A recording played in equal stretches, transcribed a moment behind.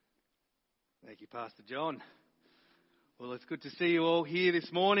Thank you, Pastor John. Well, it's good to see you all here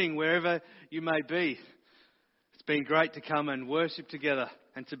this morning, wherever you may be. It's been great to come and worship together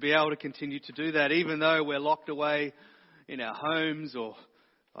and to be able to continue to do that, even though we're locked away in our homes or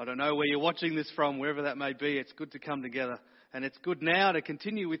I don't know where you're watching this from, wherever that may be. It's good to come together. And it's good now to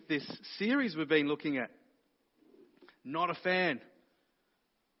continue with this series we've been looking at. Not a fan.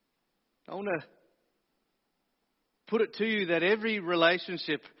 I want to put it to you that every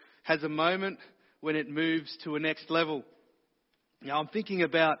relationship has a moment when it moves to a next level. Now, I'm thinking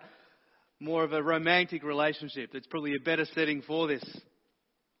about more of a romantic relationship. That's probably a better setting for this.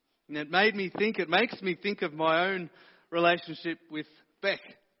 And it makes me think of my own relationship with Beck.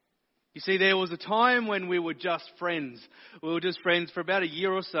 You see, there was a time when we were just friends. We were just friends for about a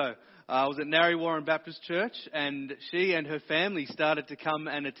year or so. I was at Narre Warren Baptist Church, and she and her family started to come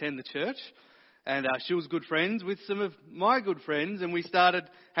and attend the church. And she was good friends with some of my good friends, and we started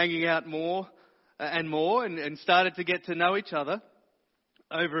hanging out more and started to get to know each other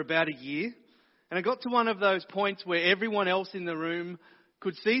over about a year. And it got to one of those points where everyone else in the room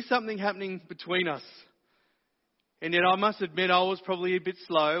could see something happening between us. And yet I must admit I was probably a bit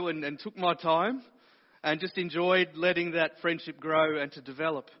slow and took my time and just enjoyed letting that friendship grow and to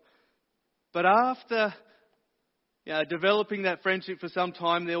develop. But after developing that friendship for some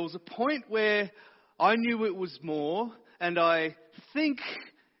time, there was a point where I knew it was more, and I think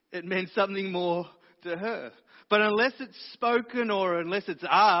it meant something more to her. But unless it's spoken or unless it's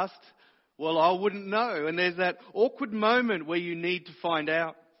asked, well, I wouldn't know. And there's that awkward moment where you need to find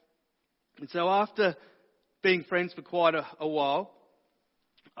out. And so after being friends for quite a while,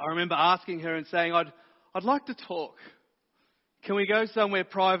 I remember asking her and saying, I'd like to talk. Can we go somewhere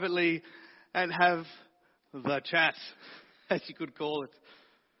privately and have the chat, as you could call it?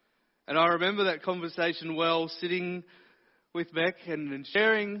 And I remember that conversation well, sitting with Beck and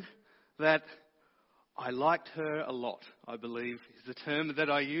sharing that I liked her a lot, I believe is the term that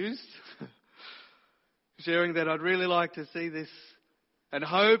I used. Sharing that I'd really like to see this and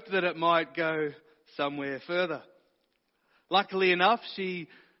hoped that it might go somewhere further. Luckily enough, she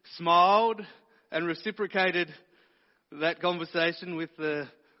smiled and reciprocated that conversation with the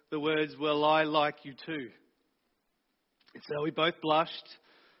words, well, I like you too. And so we both blushed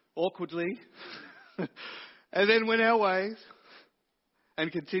awkwardly and then went our ways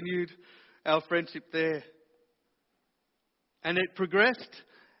and continued our friendship there. And it progressed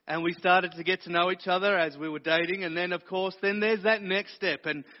and we started to get to know each other as we were dating. And then, of course, then there's that next step.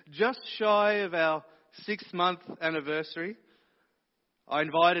 And just shy of our 6-month anniversary, I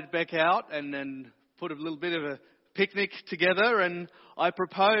invited Beck out and then put a little bit of a picnic together and I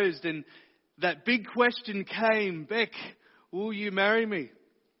proposed. And that big question came, Beck, will you marry me?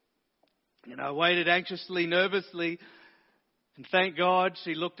 And I waited anxiously, nervously, and thank God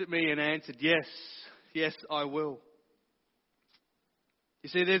she looked at me and answered, yes, I will. You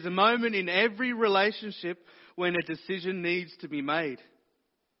see, there's a moment in every relationship when a decision needs to be made.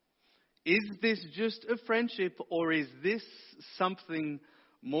 Is this just a friendship or is this something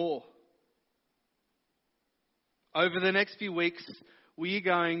more? Over the next few weeks, we are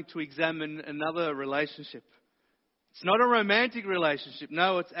going to examine another relationship. It's not a romantic relationship.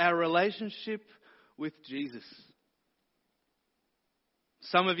 No, it's our relationship with Jesus.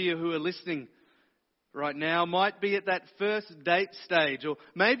 Some of you who are listening right now might be at that first date stage, or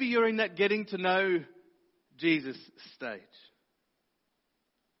maybe you're in that getting to know Jesus stage.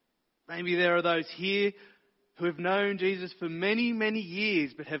 Maybe there are those here who have known Jesus for many, many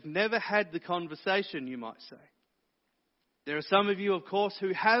years, but have never had the conversation, you might say. There are some of you, of course,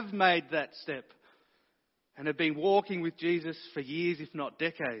 who have made that step and have been walking with Jesus for years, if not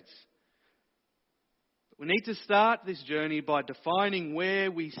decades. But we need to start this journey by defining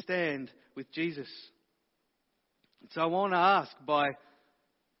where we stand with Jesus. And so I want to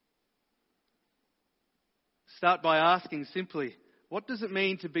start by asking simply, what does it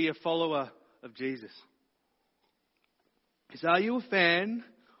mean to be a follower of Jesus? Are you a fan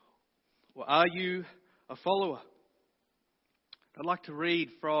or are you a follower? I'd like to read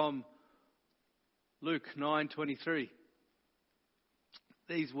from Luke 9:23.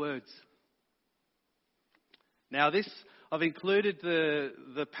 These words. Now I've included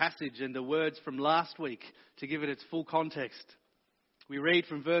the passage and the words from last week to give it its full context. We read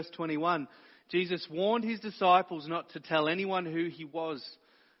from verse 21. Jesus warned his disciples not to tell anyone who he was.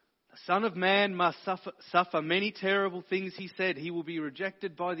 The Son of Man must suffer many terrible things, he said. He will be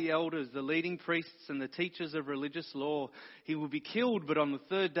rejected by the elders, the leading priests and the teachers of religious law. He will be killed, but on the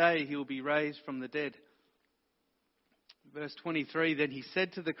third day he will be raised from the dead. Verse 23, then he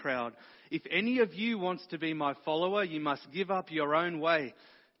said to the crowd, if any of you wants to be my follower, you must give up your own way.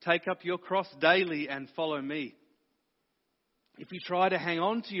 Take up your cross daily and follow me. If you try to hang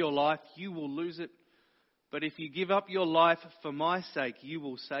on to your life, you will lose it. But if you give up your life for my sake, you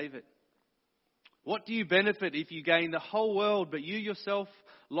will save it. What do you benefit if you gain the whole world, but you yourself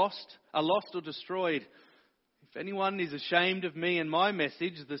are lost or destroyed? If anyone is ashamed of me and my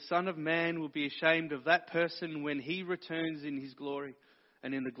message, the Son of Man will be ashamed of that person when he returns in his glory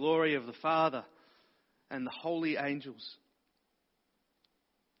and in the glory of the Father and the holy angels.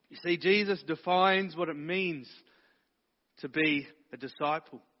 You see, Jesus defines what it means to be a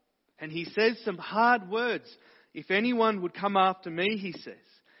disciple. And he says some hard words. If anyone would come after me, he says,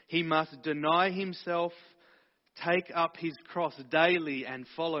 he must deny himself, take up his cross daily and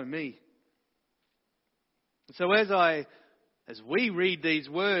follow me. So as we read these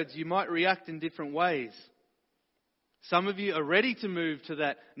words, you might react in different ways. Some of you are ready to move to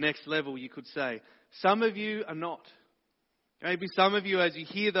that next level, you could say. Some of you are not. Maybe some of you, as you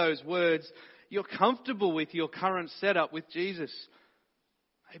hear those words, you're comfortable with your current setup with Jesus.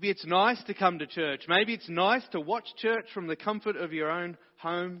 Maybe it's nice to come to church. Maybe it's nice to watch church from the comfort of your own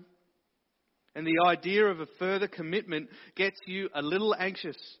home. And the idea of a further commitment gets you a little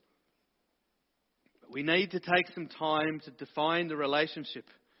anxious. But we need to take some time to define the relationship.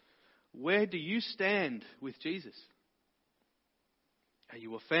 Where do you stand with Jesus? Are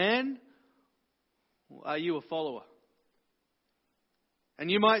you a fan or are you a follower? And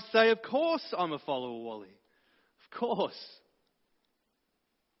you might say, of course I'm a follower, Wally. Of course.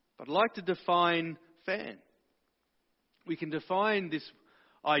 But I'd like to define fan. We can define this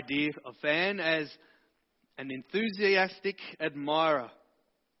idea of fan as an enthusiastic admirer.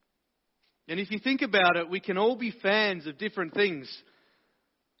 And if you think about it, we can all be fans of different things.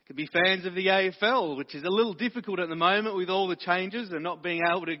 We can be fans of the AFL, which is a little difficult at the moment with all the changes and not being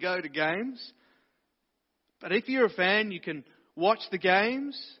able to go to games. But if you're a fan, you can watch the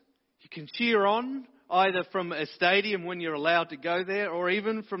games, you can cheer on, either from a stadium when you're allowed to go there or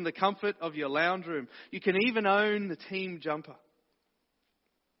even from the comfort of your lounge room. You can even own the team jumper.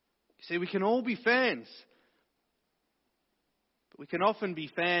 You see, we can all be fans. But we can often be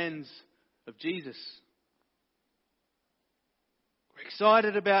fans of Jesus. We're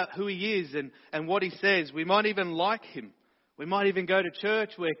excited about who he is and what he says. We might even like him. We might even go to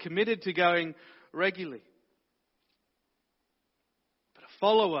church. We're committed to going regularly. But a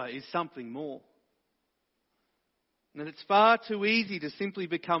follower is something more. And it's far too easy to simply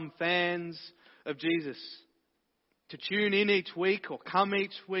become fans of Jesus. To tune in each week or come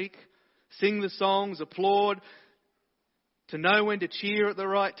each week, sing the songs, applaud, to know when to cheer at the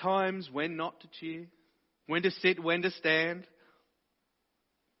right times, when not to cheer, when to sit, when to stand.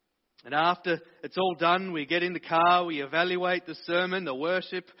 And after it's all done, we get in the car, we evaluate the sermon, the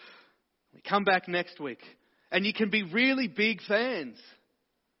worship, we come back next week. And you can be really big fans.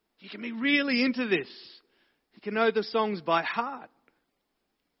 You can be really into this. You can know the songs by heart.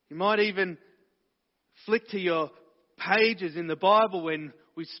 You might even flick to your pages in the Bible when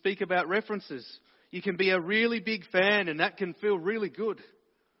we speak about references. You can be a really big fan and that can feel really good.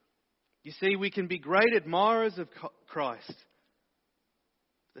 You see, we can be great admirers of Christ.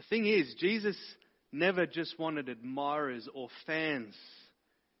 The thing is, Jesus never just wanted admirers or fans.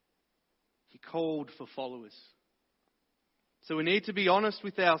 He called for followers. So we need to be honest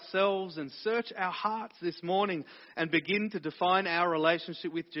with ourselves and search our hearts this morning and begin to define our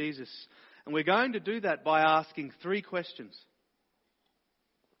relationship with Jesus. And we're going to do that by asking 3 questions.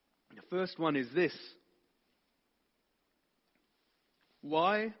 The first one is this: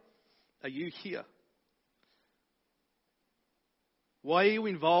 why are you here? Why are you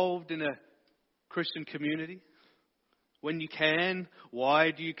involved in a Christian community? When you can,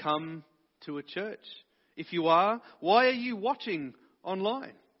 why do you come to a church? If you are, why are you watching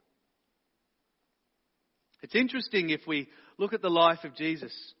online? It's interesting if we look at the life of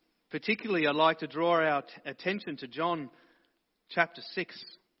Jesus. Particularly, I'd like to draw our attention to John chapter 6.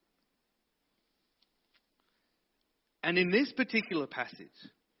 And in this particular passage,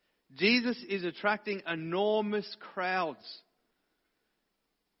 Jesus is attracting enormous crowds.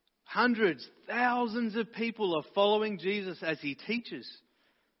 Hundreds, thousands of people are following Jesus as he teaches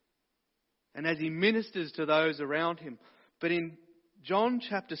and as he ministers to those around him. But in John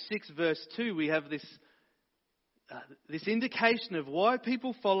chapter 6 verse 2, we have this indication of why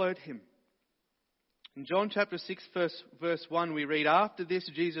people followed him. In John chapter 6 verse 1 we read, "After this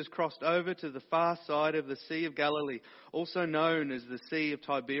Jesus crossed over to the far side of the Sea of Galilee, also known as the Sea of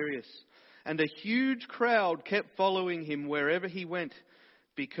Tiberias. And a huge crowd kept following him wherever he went,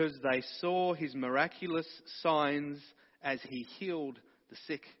 because they saw his miraculous signs as he healed the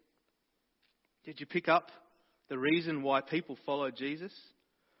sick." Did you pick up the reason why people followed Jesus?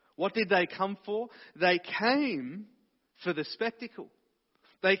 What did they come for? They came for the spectacle.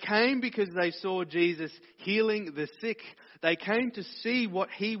 They came because they saw Jesus healing the sick. They came to see what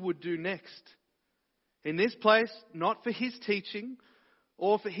he would do next. In this place, not for his teaching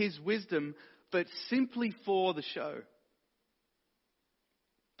or for his wisdom, but simply for the show.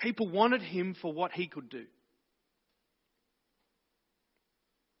 People wanted him for what he could do.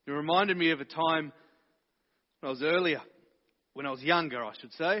 It reminded me of a time when I was younger, I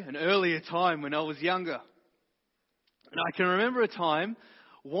should say, an earlier time when I was younger. And I can remember a time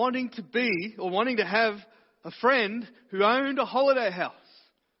wanting to have a friend who owned a holiday house.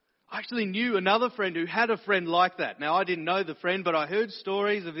 I actually knew another friend who had a friend like that. Now, I didn't know the friend, but I heard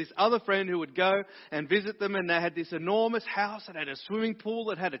stories of this other friend who would go and visit them, and they had this enormous house that had a swimming pool,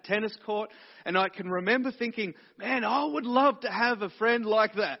 that had a tennis court. And I can remember thinking, man, I would love to have a friend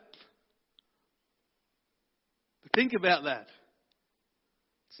like that. But think about that.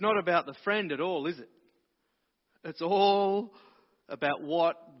 It's not about the friend at all, is it? It's all about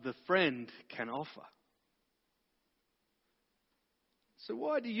what the friend can offer. So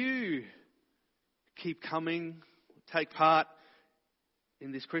why do you keep coming, take part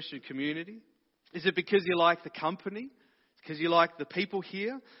in this Christian community? Is it because you like the company? Is it because you like the people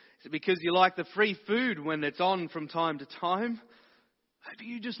here? Is it because you like the free food when it's on from time to time?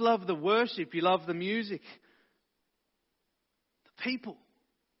 Maybe you just love the worship, you love the music, the people.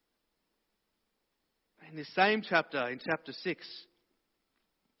 In this same chapter, in chapter 6,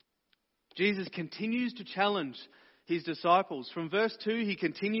 Jesus continues to challenge his disciples. From verse 2, he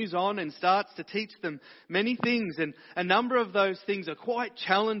continues on and starts to teach them many things. And a number of those things are quite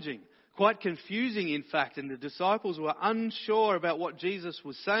challenging, quite confusing, in fact. And the disciples were unsure about what Jesus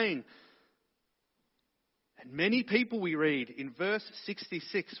was saying. And many people, we read in verse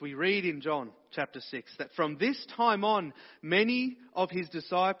 66, we read in John chapter 6, that from this time on, many of his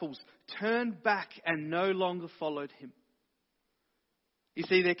disciples turned back and no longer followed him. You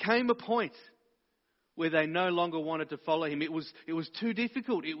see, there came a point where they no longer wanted to follow him. It was too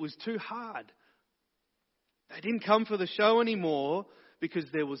difficult. It was too hard. They didn't come for the show anymore because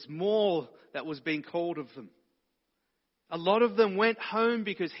there was more that was being called of them. A lot of them went home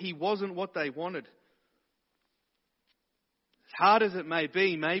because he wasn't what they wanted. As hard as it may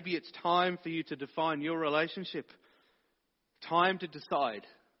be, maybe it's time for you to define your relationship. Time to decide.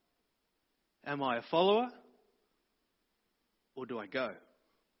 Am I a follower or do I go?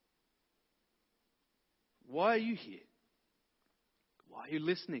 Why are you here? Why are you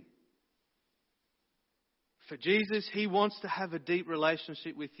listening? For Jesus, he wants to have a deep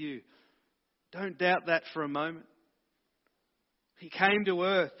relationship with you. Don't doubt that for a moment. He came to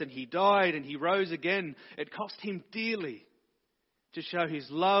earth and he died and he rose again. It cost him dearly to show his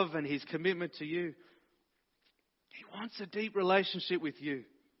love and his commitment to you. He wants a deep relationship with you.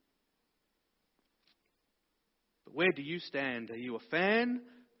 But where do you stand? Are you a fan?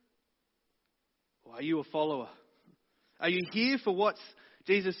 Or are you a follower? Are you here for what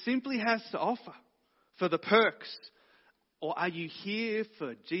Jesus simply has to offer? For the perks? Or are you here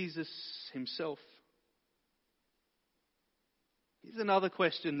for Jesus himself? Here's another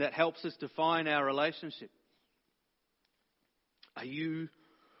question that helps us define our relationship. Are you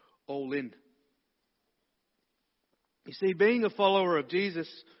all in? You see, being a follower of Jesus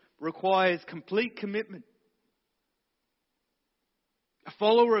requires complete commitment. A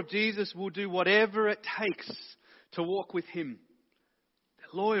follower of Jesus will do whatever it takes to walk with him.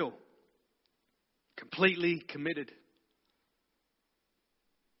 They're loyal, completely committed.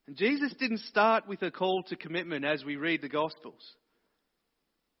 And Jesus didn't start with a call to commitment as we read the Gospels.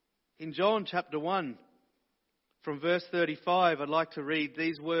 In John chapter 1, from verse 35, I'd like to read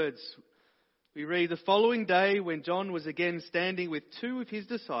these words. We read, the following day when John was again standing with two of his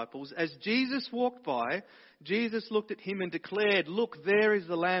disciples, as Jesus walked by, Jesus looked at him and declared, look, there is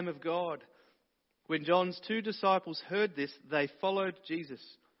the Lamb of God. When John's two disciples heard this, they followed Jesus.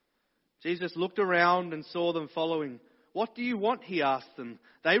 Jesus looked around and saw them following. What do you want? He asked them.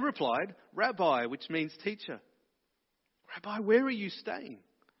 They replied, Rabbi, which means teacher. Rabbi, where are you staying?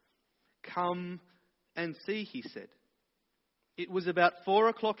 Come and see, he said. It was about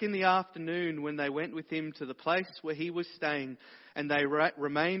 4:00 in the afternoon when they went with him to the place where he was staying, and they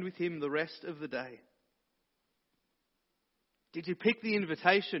remained with him the rest of the day. Did you pick the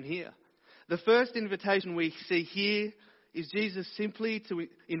invitation here? The first invitation we see here is Jesus simply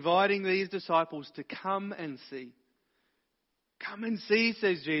inviting these disciples to come and see. Come and see,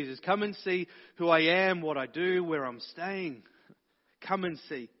 says Jesus. Come and see who I am, what I do, where I'm staying. Come and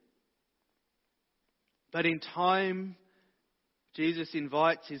see. But in time, Jesus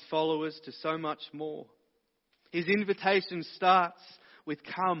invites his followers to so much more. His invitation starts with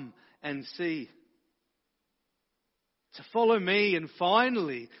come and see. To follow me and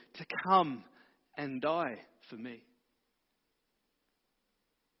finally to come and die for me.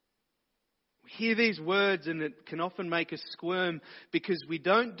 We hear these words and it can often make us squirm because we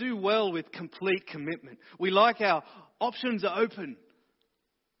don't do well with complete commitment. We like our options are open.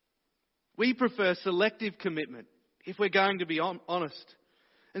 We prefer selective commitment if we're going to be honest.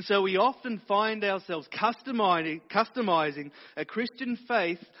 And so we often find ourselves customizing a Christian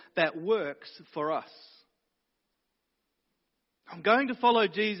faith that works for us. I'm going to follow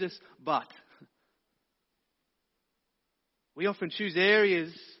Jesus, but we often choose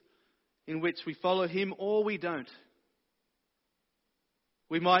areas in which we follow him or we don't.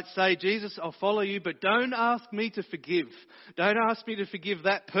 We might say, Jesus, I'll follow you, but don't ask me to forgive. Don't ask me to forgive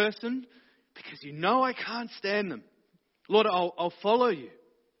that person because you know I can't stand them. Lord, I'll follow you.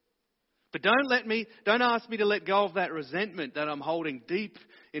 But don't ask me to let go of that resentment that I'm holding deep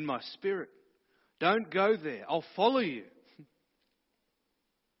in my spirit. Don't go there. I'll follow you.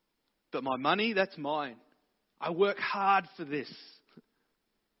 But my money, that's mine. I work hard for this.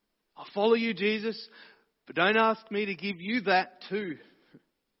 I'll follow you, Jesus, but don't ask me to give you that too.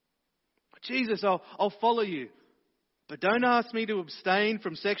 Jesus, I'll follow you, but don't ask me to abstain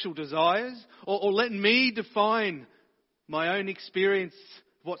from sexual desires or let me define my own experience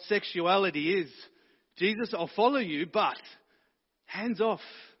of what sexuality is. Jesus, I'll follow you, but hands off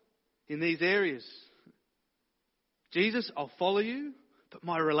in these areas. Jesus, I'll follow you, but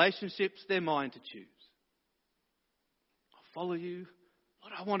my relationships, they're mine to choose. I'll follow you.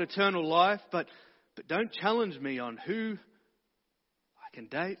 Lord, I want eternal life, but don't challenge me on who I can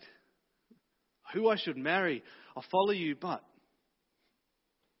date, who I should marry. I'll follow you, but.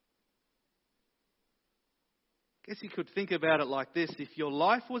 I guess you could think about it like this. If your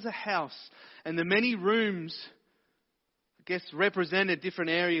life was a house and the many rooms, I guess, represented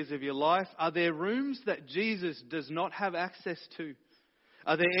different areas of your life, are there rooms that Jesus does not have access to?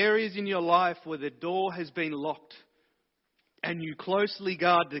 Are there areas in your life where the door has been locked and you closely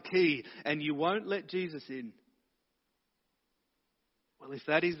guard the key and you won't let Jesus in? Well, if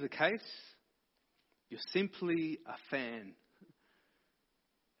that is the case, you're simply a fan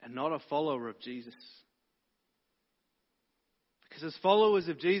and not a follower of Jesus. Because as followers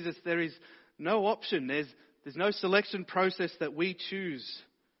of Jesus, there is no option. There's no selection process that we choose.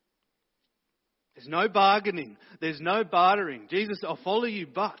 There's no bargaining. There's no bartering. Jesus, I'll follow you,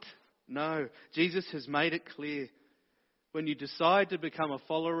 but. No, Jesus has made it clear. When you decide to become a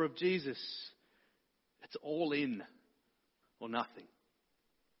follower of Jesus, it's all in or nothing.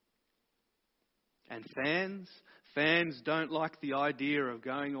 And fans don't like the idea of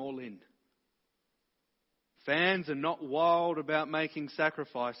going all in. Fans are not wild about making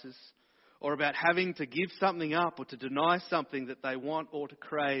sacrifices or about having to give something up or to deny something that they want or to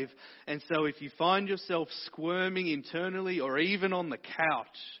crave. And so if you find yourself squirming internally or even on the couch,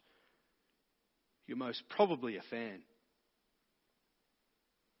 you're most probably a fan.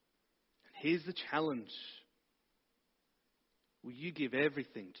 And here's the challenge. Will you give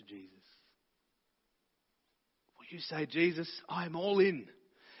everything to Jesus? Will you say, Jesus, I'm all in.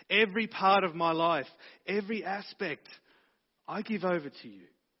 Every part of my life, every aspect, I give over to you.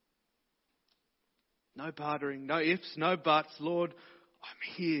 No bartering, no ifs, no buts. Lord,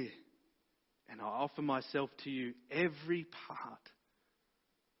 I'm here and I offer myself to you, every part.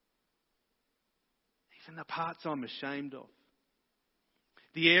 Even the parts I'm ashamed of.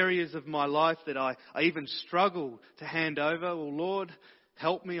 The areas of my life that I even struggle to hand over. Well, Lord,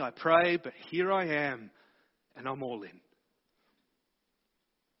 help me, I pray, but here I am and I'm all in.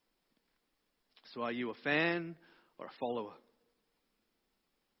 So are you a fan or a follower?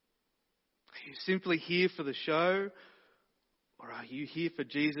 Are you simply here for the show, or are you here for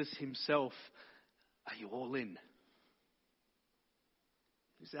Jesus himself? Are you all in?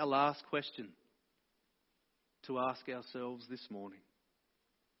 This is our last question to ask ourselves this morning.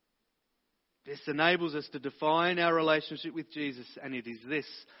 This enables us to define our relationship with Jesus, and it is this: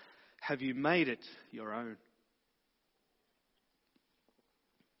 have you made it your own?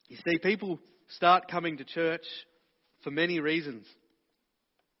 You see, people start coming to church for many reasons.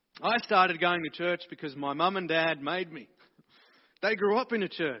 I started going to church because my mum and dad made me. They grew up in a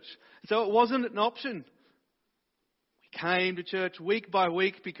church, so it wasn't an option. We came to church week by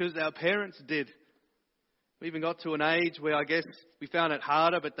week because our parents did. We even got to an age where I guess we found it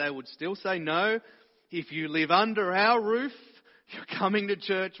harder, but they would still say, no, if you live under our roof, you're coming to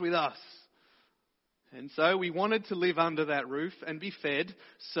church with us. And so we wanted to live under that roof and be fed,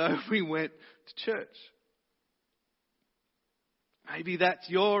 so we went to church. Maybe that's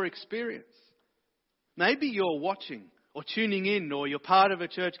your experience. Maybe you're watching or tuning in, or you're part of a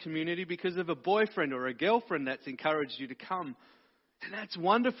church community because of a boyfriend or a girlfriend that's encouraged you to come. And that's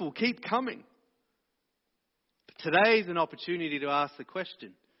wonderful. Keep coming. But today is an opportunity to ask the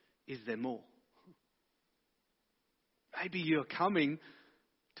question, is there more? Maybe you're coming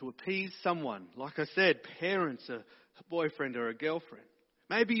to appease someone. Like I said, parents, a boyfriend or a girlfriend.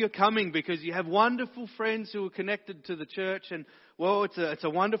 Maybe you're coming because you have wonderful friends who are connected to the church and, well, it's a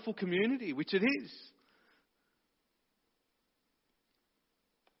wonderful community, which it is.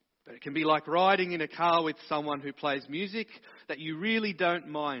 But it can be like riding in a car with someone who plays music that you really don't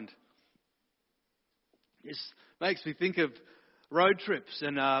mind. This makes me think of road trips,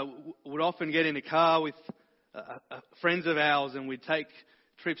 and would often get in a car with friends of ours, and we'd take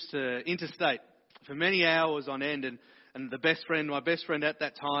trips to interstate for many hours on end. And my best friend at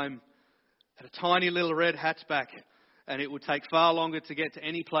that time, had a tiny little red hatchback, and it would take far longer to get to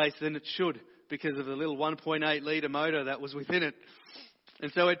any place than it should because of the little 1.8 litre motor that was within it.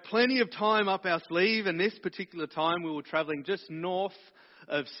 And so we had plenty of time up our sleeve, and this particular time we were travelling just north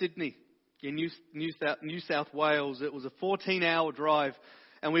of Sydney in New South Wales. It was a 14-hour drive,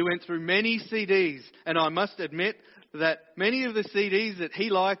 and we went through many CDs, and I must admit that many of the CDs that he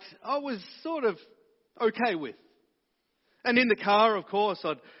liked, I was sort of okay with. And in the car, of course,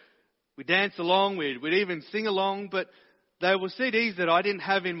 we'd dance along, we'd even sing along, but they were CDs that I didn't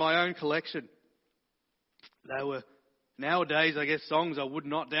have in my own collection. They were nowadays, I guess, songs I would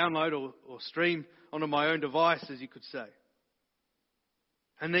not download or stream onto my own device, as you could say.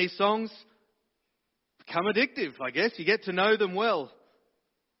 And these songs become addictive, I guess. You get to know them well.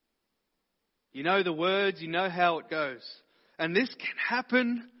 You know the words, you know how it goes. And this can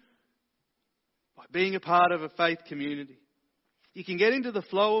happen by being a part of a faith community. You can get into the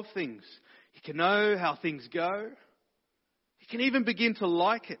flow of things. You can know how things go. You can even begin to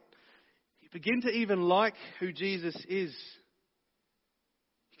like it. You begin to even like who Jesus is.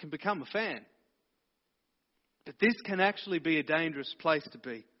 You can become a fan. But this can actually be a dangerous place to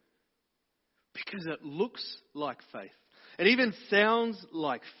be, because it looks like faith. It even sounds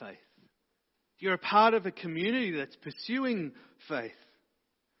like faith. You're a part of a community that's pursuing faith.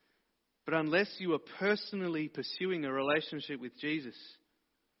 But unless you are personally pursuing a relationship with Jesus,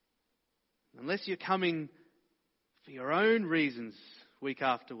 unless you're coming for your own reasons week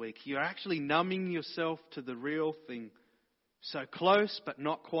after week, you're actually numbing yourself to the real thing. So close, but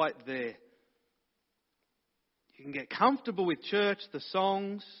not quite there. You can get comfortable with church, the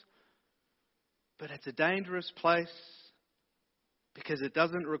songs, but it's a dangerous place because it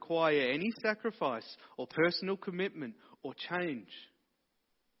doesn't require any sacrifice or personal commitment or change.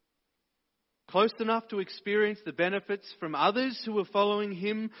 Close enough to experience the benefits from others who are following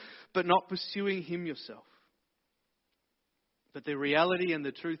him, but not pursuing him yourself. But the reality and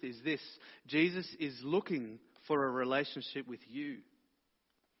the truth is this: Jesus is looking for a relationship with you.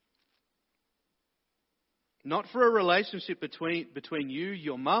 Not for a relationship between you,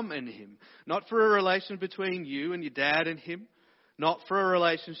 your mum, and him. Not for a relation between you and your dad and him. Not for a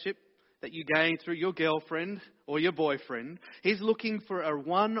relationship that you gain through your girlfriend or your boyfriend. He's looking for a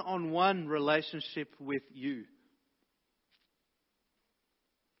one-on-one relationship with you.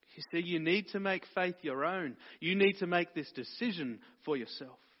 You see, you need to make faith your own. You need to make this decision for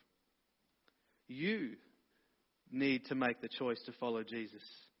yourself. You need to make the choice to follow Jesus,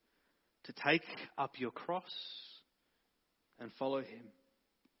 to take up your cross and follow him.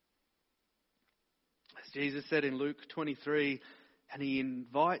 As Jesus said in Luke 23, and he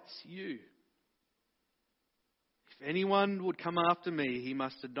invites you. If anyone would come after me, he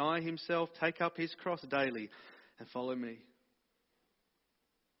must deny himself, take up his cross daily, and follow me.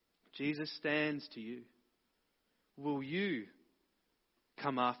 Jesus stands to you. Will you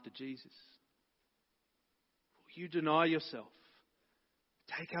come after Jesus? Will you deny yourself,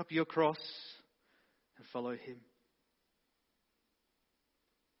 take up your cross, and follow him?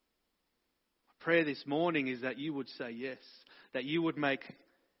 My prayer this morning is that you would say yes, that you would make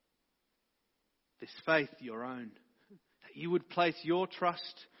this faith your own, that you would place your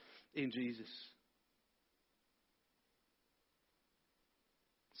trust in Jesus.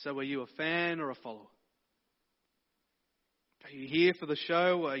 So are you a fan or a follower? Are you here for the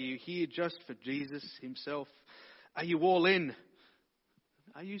show? Are you here just for Jesus himself? Are you all in?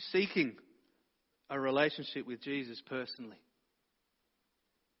 Are you seeking a relationship with Jesus personally?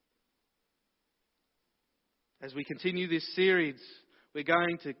 As we continue this series, we're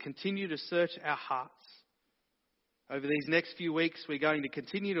going to continue to search our hearts. Over these next few weeks, we're going to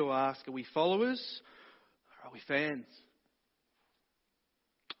continue to ask, are we followers or are we fans?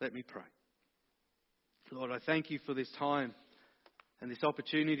 Let me pray. Lord, I thank you for this time and this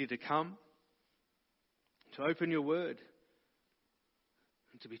opportunity to come. to open your word,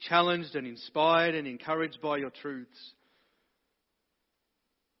 and to be challenged and inspired and encouraged by your truths.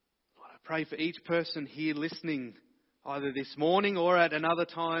 Lord, I pray for each person here listening, either this morning or at another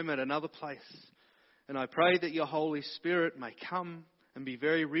time, at another place. And I pray that your Holy Spirit may come and be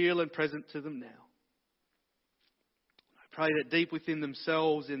very real and present to them now. I pray that deep within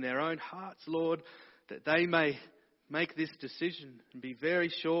themselves, in their own hearts, Lord, that they may make this decision and be very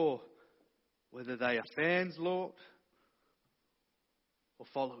sure whether they are fans, Lord, or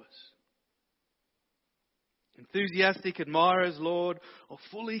followers. Enthusiastic admirers, Lord, or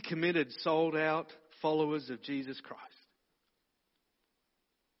fully committed, sold out followers of Jesus Christ.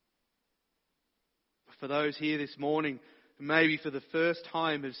 For those here this morning who maybe for the first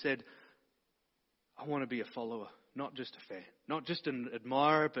time have said, I want to be a follower, not just a fan, not just an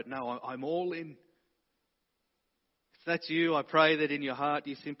admirer, but no, I'm all in. If that's you, I pray that in your heart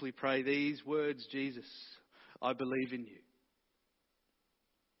you simply pray these words, Jesus, I believe in you.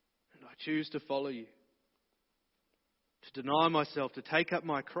 And I choose to follow you. To deny myself, to take up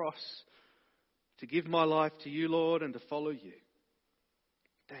my cross, to give my life to you, Lord, and to follow you.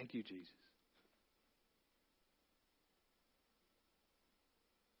 Thank you, Jesus.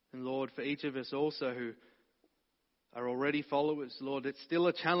 And Lord, for each of us also who are already followers, Lord, it's still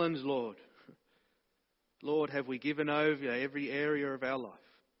a challenge, Lord. Lord, have we given over every area of our life?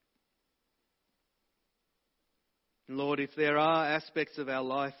 And Lord, if there are aspects of our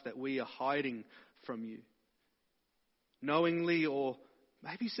life that we are hiding from you, knowingly or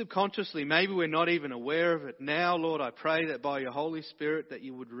maybe subconsciously, maybe we're not even aware of it. Now, Lord, I pray that by your Holy Spirit that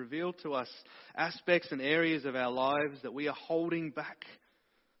you would reveal to us aspects and areas of our lives that we are holding back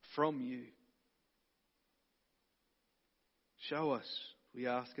from you. Show us, we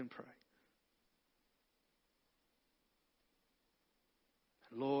ask and pray.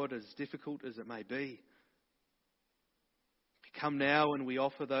 Lord, as difficult as it may be, we come now and we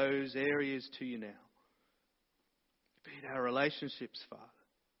offer those areas to you now. Be it our relationships, Father.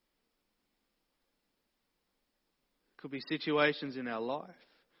 It could be situations in our life.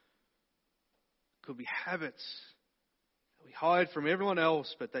 It could be habits that we hide from everyone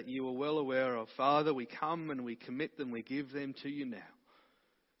else, but that you are well aware of. Father, we come and we commit them, we give them to you now.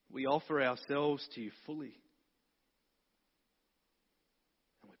 We offer ourselves to you fully.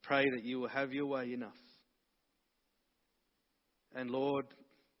 And we pray that you will have your way in us. And Lord,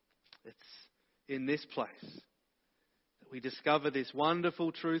 it's in this place we discover this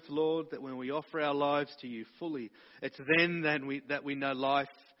wonderful truth, Lord, that when we offer our lives to you fully, it's then that we know life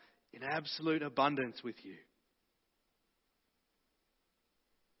in absolute abundance with you.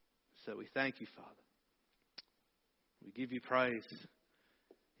 So we thank you, Father. We give you praise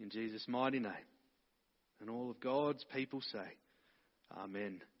in Jesus' mighty name. And all of God's people say,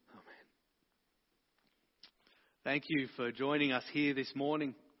 Amen. Amen. Thank you for joining us here this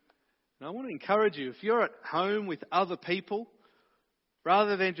morning. And I want to encourage you, if you're at home with other people,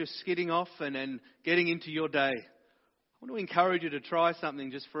 rather than just skidding off and getting into your day, I want to encourage you to try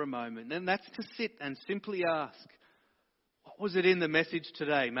something just for a moment. And that's to sit and simply ask, what was it in the message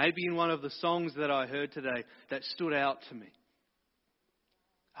today? Maybe in one of the songs that I heard today that stood out to me.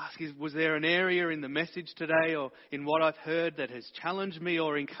 Ask, was there an area in the message today or in what I've heard that has challenged me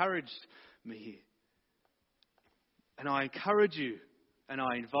or encouraged me here? And I encourage you, and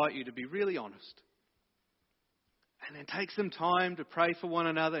I invite you to be really honest. And then take some time to pray for one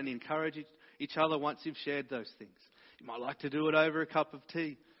another and encourage each other once you've shared those things. You might like to do it over a cup of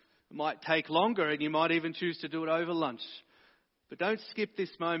tea. It might take longer and you might even choose to do it over lunch. But don't skip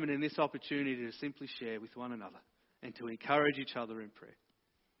this moment and this opportunity to simply share with one another and to encourage each other in prayer.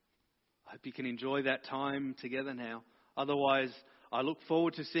 I hope you can enjoy that time together now. Otherwise, I look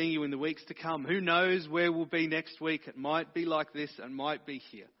forward to seeing you in the weeks to come. Who knows where we'll be next week? It might be like this and might be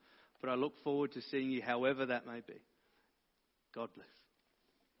here. But I look forward to seeing you however that may be. God bless.